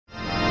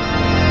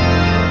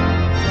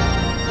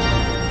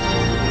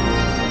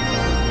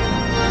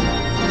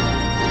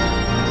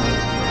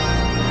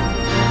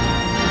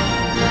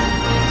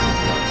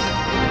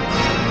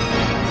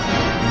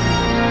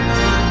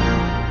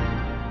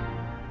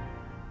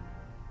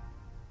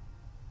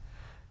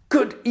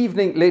Good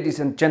evening, ladies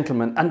and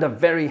gentlemen, and a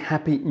very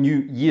happy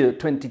new year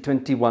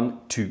 2021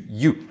 to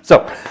you.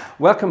 So,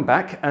 welcome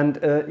back, and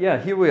yeah,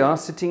 here we are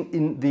sitting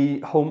in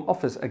the home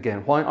office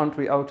again. Why aren't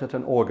we out at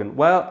an organ?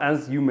 Well,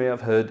 as you may have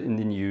heard in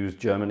the news,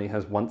 Germany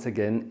has once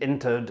again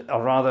entered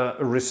a rather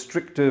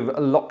restrictive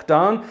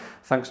lockdown,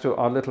 thanks to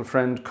our little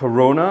friend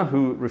Corona,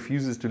 who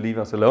refuses to leave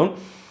us alone.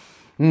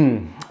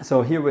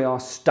 So here we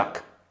are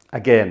stuck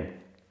again.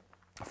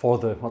 For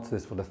the, what's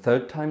this, for the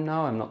third time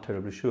now? I'm not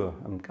terribly sure.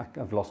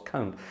 I've lost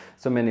count.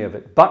 So many of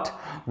it. But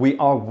we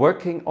are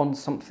working on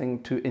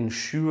something to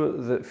ensure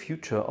the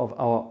future of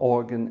our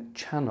organ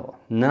channel.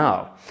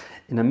 Now,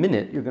 in a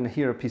minute, you're going to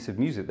hear a piece of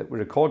music that we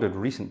recorded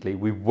recently.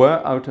 We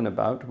were out and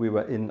about. We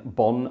were in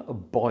Bonn,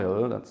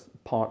 Boyle. That's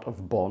part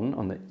of Bonn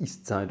on the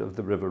east side of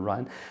the River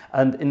Rhine.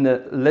 And in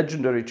the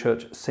legendary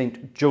church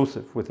St.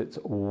 Josef with its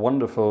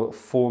wonderful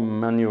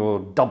 4-manual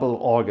double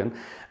organ.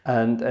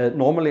 And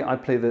normally I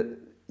play the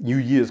New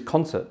Year's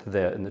concert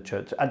there in the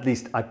church. At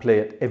least I play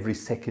it every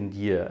second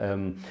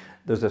year.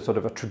 There's a sort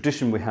of a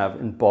tradition we have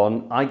in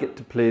Bonn. I get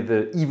to play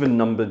the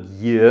even-numbered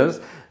years,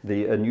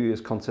 the New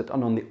Year's concert,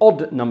 and on the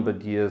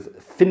odd-numbered years,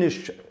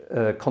 Finnish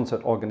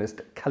concert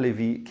organist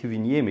Kalevi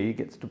Kiviniemi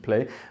gets to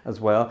play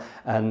as well.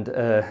 And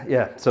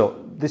yeah,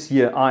 so this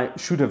year I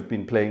should have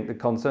been playing the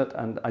concert,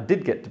 and I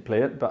did get to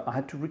play it, but I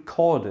had to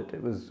record it.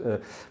 It was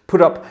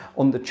put up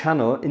on the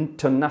channel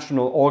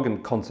International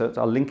Organ Concerts.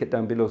 I'll link it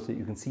down below so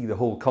you can see the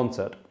whole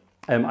concert.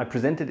 I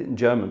presented it in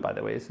German, by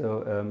the way,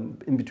 so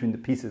in between the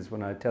pieces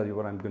when I tell you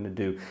what I'm going to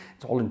do,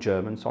 it's all in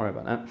German, sorry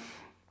about that.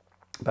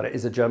 But it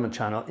is a German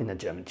channel in a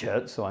German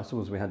church, so I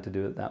suppose we had to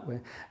do it that way.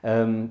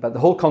 But the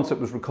whole concert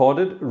was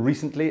recorded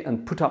recently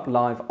and put up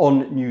live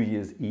on New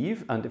Year's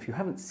Eve. And if you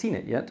haven't seen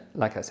it yet,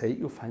 like I say,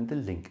 you'll find the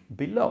link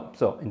below.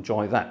 So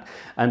enjoy that.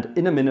 And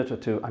in a minute or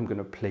two, I'm going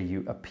to play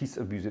you a piece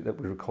of music that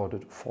we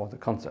recorded for the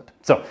concert.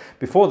 So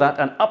before that,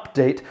 an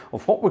update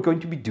of what we're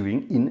going to be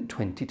doing in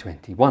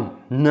 2021.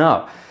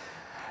 Now,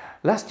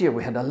 last year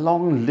we had a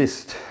long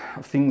list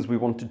of things we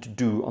wanted to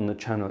do on the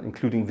channel,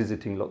 including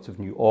visiting lots of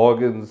new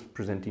organs,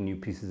 presenting new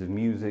pieces of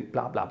music,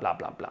 blah, blah, blah,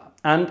 blah, blah.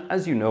 And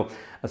as you know,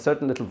 a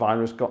certain little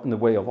virus got in the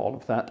way of all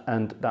of that,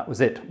 and that was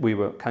it. We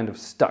were kind of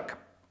stuck.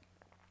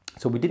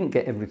 So we didn't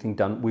get everything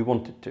done we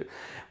wanted to.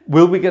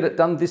 Will we get it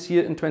done this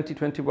year in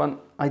 2021?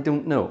 I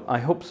don't know. I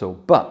hope so.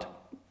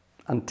 But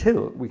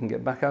until we can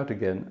get back out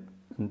again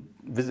and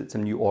visit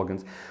some new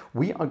organs,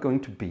 we are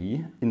going to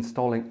be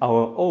installing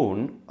our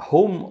own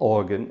home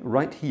organ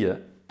right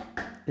here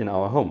in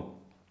our home.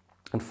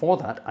 And for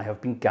that I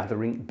have been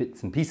gathering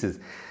bits and pieces,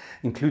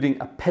 including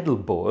a pedal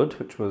board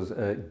which was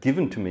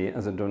given to me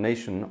as a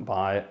donation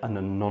by an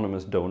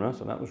anonymous donor,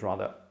 so that was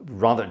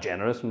rather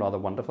generous and rather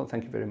wonderful,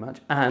 thank you very much.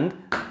 And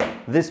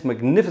this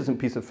magnificent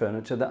piece of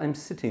furniture that I'm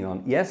sitting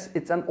on. Yes,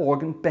 it's an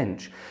organ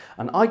bench,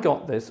 and I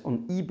got this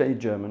on eBay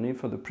Germany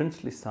for the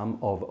princely sum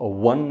of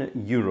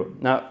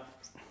 €1. Now,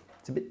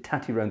 it's a bit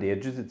tatty around the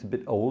edges, it's a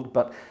bit old,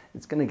 but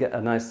it's going to get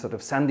a nice sort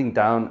of sanding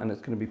down, and it's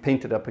going to be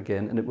painted up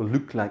again, and it will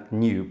look like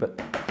new. But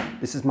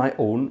this is my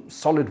own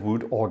solid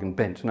wood organ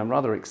bench, and I'm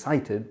rather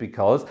excited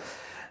because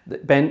the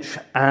bench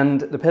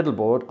and the pedal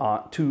board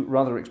are two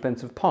rather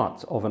expensive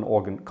parts of an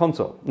organ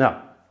console.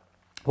 Now,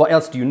 what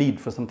else do you need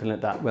for something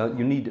like that? Well,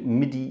 you need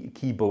MIDI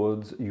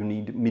keyboards, you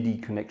need MIDI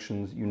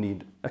connections, you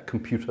need a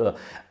computer,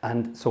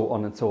 and so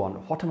on and so on.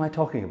 What am I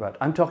talking about?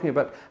 I'm talking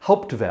about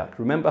Hauptwerk.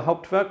 Remember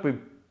Hauptwerk? We've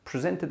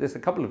presented this a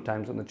couple of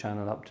times on the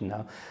channel up to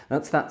now.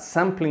 That's that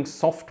sampling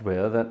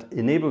software that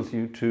enables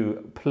you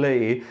to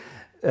play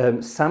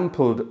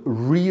sampled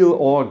real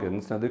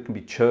organs. Now, there can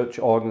be church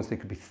organs, they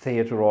could be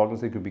theatre organs,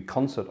 they could be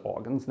concert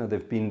organs. Now,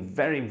 they've been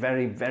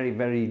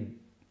very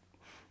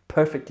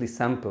perfectly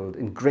sampled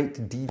in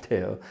great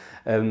detail.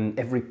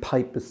 Every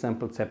pipe is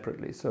sampled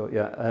separately. So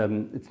yeah,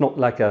 it's not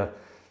like a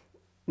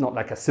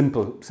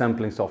simple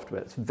sampling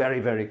software. It's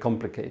very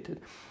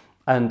complicated.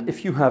 And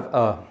if you have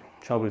a,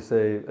 shall we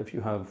say, if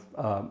you have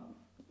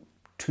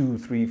 2,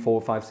 3,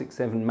 4, 5, 6,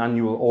 7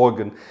 manual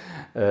organ,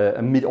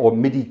 a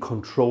MIDI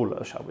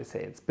controller, shall we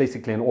say. It's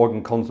basically an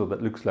organ console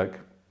that looks like,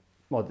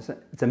 well,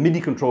 it's a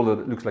MIDI controller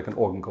that looks like an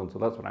organ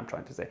console, that's what I'm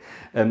trying to say.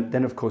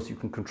 Then of course you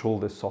can control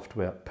this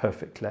software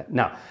perfectly.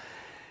 Now,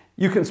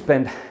 you can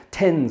spend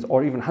tens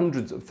or even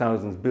hundreds of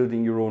thousands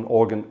building your own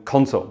organ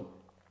console.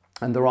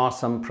 And there are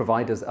some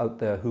providers out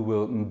there who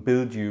will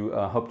build you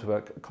a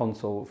Hauptwerk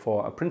console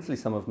for a princely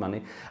sum of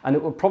money, and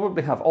it will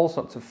probably have all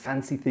sorts of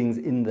fancy things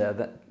in there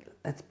that,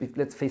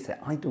 let's face it,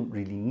 I don't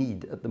really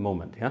need at the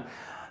moment. Yeah,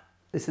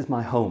 this is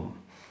my home,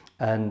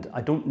 and I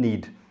don't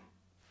need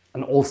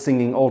an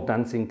all-singing,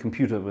 all-dancing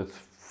computer with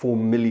 4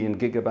 million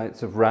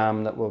gigabytes of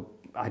RAM that will,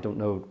 I don't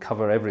know,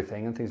 cover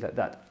everything and things like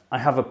that. I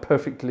have a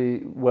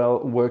perfectly well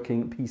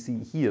working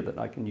PC here that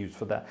I can use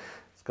for that.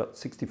 It's got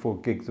 64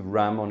 gigs of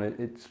RAM on it.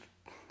 It's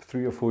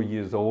 3 or 4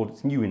 years old,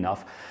 it's new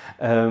enough.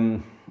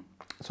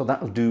 So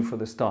that'll do for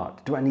the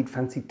start. Do I need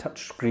fancy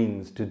touch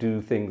screens to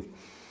do things?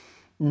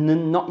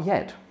 Not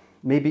yet.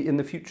 Maybe in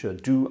the future.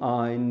 Do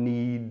I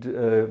need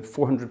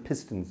 400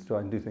 pistons? Do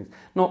I do things?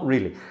 Not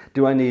really.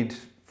 Do I need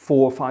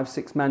 4, 5,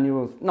 6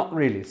 manuals? Not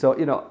really. So,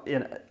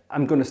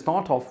 I'm going to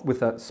start off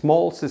with a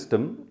small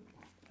system,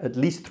 at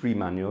least 3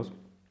 manuals.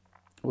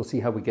 We'll see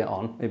how we get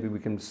on. Maybe we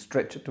can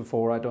stretch it to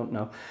 4, I don't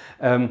know.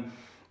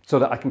 So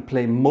that I can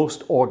play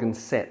most organ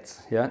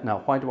sets. Yeah.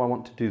 Now, why do I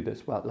want to do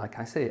this? Well, like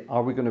I say,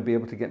 are we going to be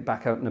able to get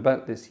back out and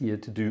about this year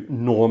to do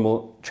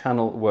normal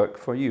channel work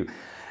for you?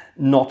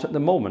 Not at the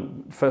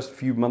moment. First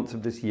few months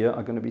of this year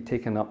are going to be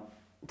taken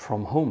up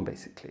from home,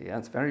 basically. Yeah?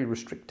 It's very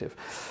restrictive.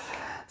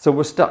 So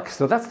we're stuck.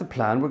 So that's the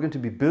plan. We're going to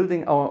be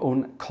building our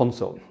own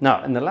console.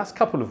 Now, in the last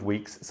couple of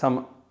weeks,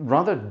 some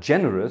rather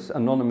generous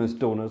anonymous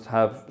donors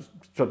have,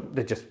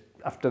 they just,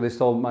 after they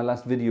saw my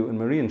last video in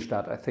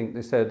Marienstadt, I think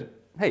they said,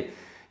 hey,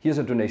 here's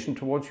a donation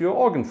towards your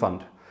organ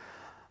fund.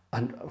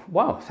 And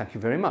wow, thank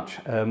you very much.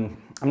 I'm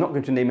not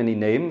going to name any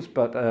names,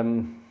 but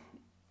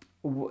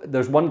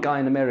there's one guy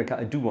in America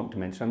I do want to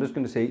mention. I'm just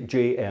going to say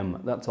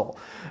JM, that's all.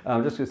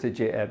 I'm just going to say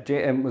JM.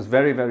 JM was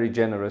very, very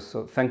generous,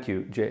 so thank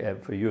you,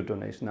 JM, for your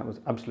donation. That was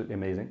absolutely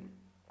amazing.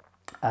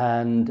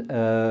 And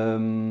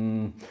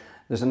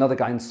there's another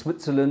guy in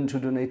Switzerland who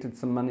donated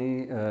some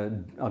money.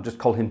 I'll just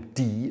call him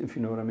D, if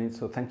you know what I mean.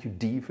 So thank you,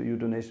 D, for your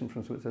donation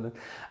from Switzerland.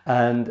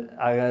 And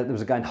there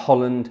was a guy in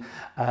Holland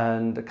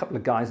and a couple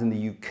of guys in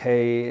the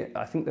UK.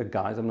 I think they're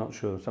guys, I'm not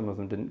sure. Some of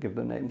them didn't give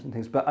their names and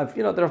things. But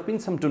there have been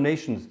some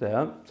donations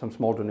there, some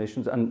small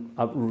donations and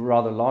a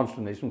rather large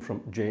donation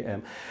from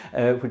JM,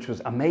 which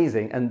was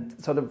amazing. And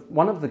sort of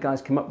one of the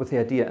guys came up with the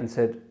idea and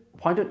said,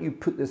 why don't you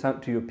put this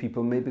out to your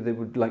people? Maybe they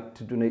would like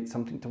to donate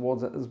something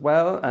towards it as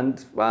well.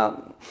 And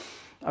well,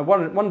 I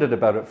wondered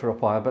about it for a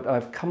while, but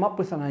I've come up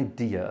with an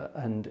idea.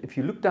 And if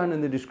you look down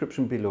in the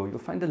description below, you'll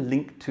find a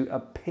link to a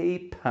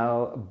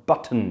PayPal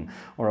button,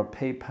 or a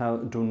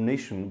PayPal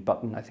donation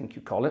button, I think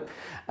you call it.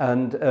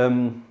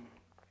 And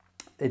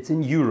it's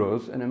in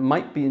euros, and it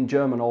might be in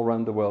German all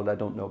around the world, I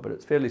don't know, but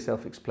it's fairly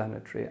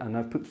self-explanatory. And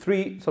I've put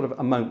 3 sort of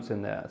amounts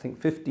in there, I think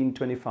 15,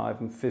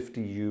 25 and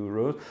 50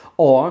 euros,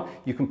 or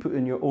you can put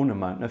in your own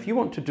amount. Now, if you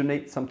want to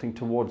donate something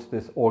towards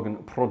this organ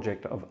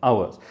project of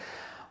ours,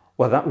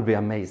 well, that would be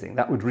amazing.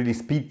 That would really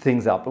speed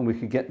things up, and we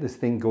could get this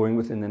thing going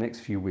within the next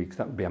few weeks.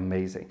 That would be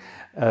amazing.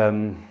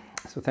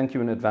 So thank you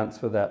in advance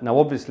for that. Now,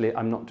 obviously,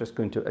 I'm not just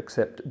going to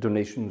accept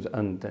donations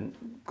and then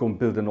go and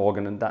build an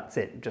organ and that's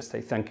it. Just say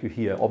thank you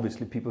here.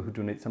 Obviously, people who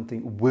donate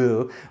something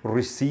will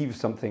receive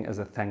something as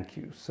a thank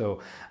you.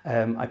 So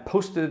I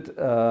posted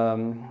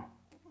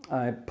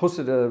a post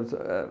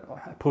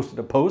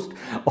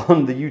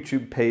on the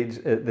YouTube page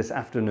this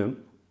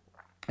afternoon,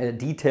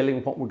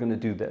 detailing what we're going to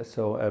do there.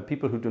 So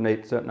people who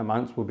donate certain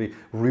amounts will be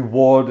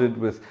rewarded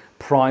with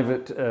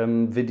private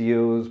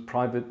videos,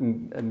 private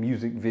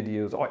music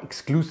videos, or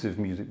exclusive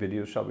music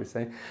videos, shall we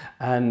say.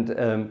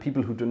 And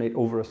people who donate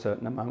over a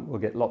certain amount will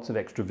get lots of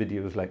extra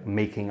videos, like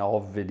making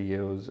of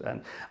videos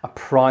and a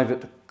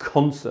private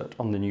concert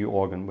on the new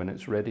organ when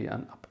it's ready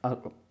and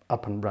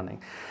up and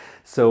running.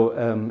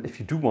 So if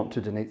you do want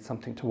to donate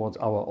something towards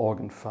our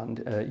organ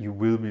fund, you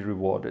will be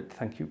rewarded.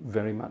 Thank you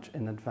very much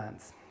in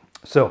advance.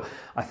 So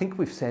I think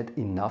we've said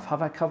enough.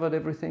 Have I covered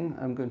everything?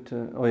 I'm going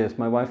to, oh yes,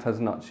 my wife has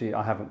not,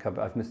 I haven't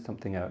covered, I've missed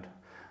something out.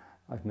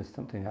 I've missed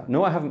something out.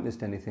 No, I haven't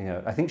missed anything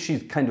out. I think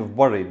she's kind of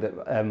worried that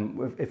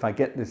if I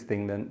get this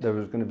thing, then there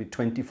is going to be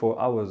 24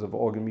 hours of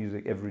organ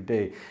music every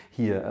day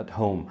here at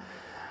home.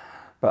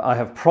 But I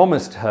have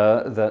promised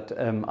her that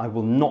I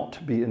will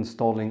not be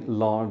installing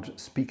large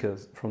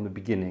speakers from the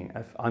beginning.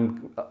 If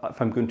I'm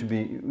going to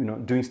be,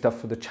 doing stuff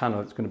for the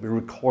channel, it's going to be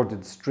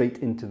recorded straight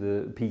into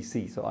the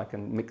PC, so I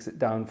can mix it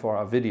down for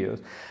our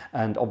videos.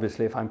 And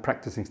obviously, if I'm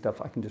practicing stuff,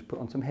 I can just put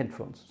on some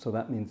headphones. So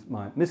that means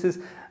my missus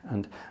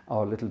and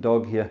our little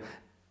dog here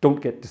don't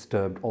get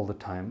disturbed all the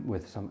time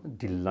with some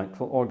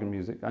delightful organ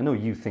music. I know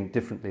you think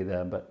differently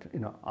there, but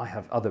I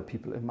have other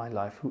people in my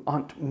life who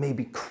aren't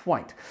maybe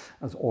quite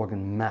as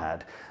organ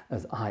mad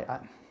as I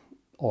am,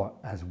 or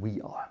as we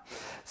are.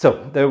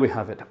 So there we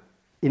have it.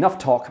 Enough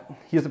talk.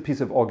 Here's a piece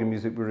of organ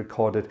music we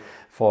recorded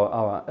for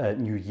our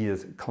New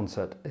Year's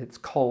concert. It's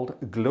called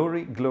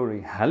Glory,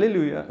 Glory,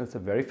 Hallelujah. It's a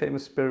very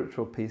famous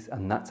spiritual piece,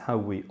 and that's how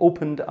we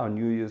opened our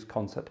New Year's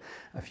concert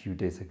a few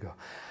days ago.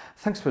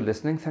 Thanks for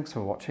listening, thanks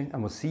for watching,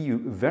 and we'll see you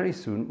very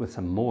soon with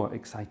some more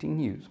exciting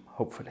news,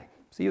 hopefully.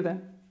 See you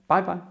then.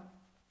 Bye-bye.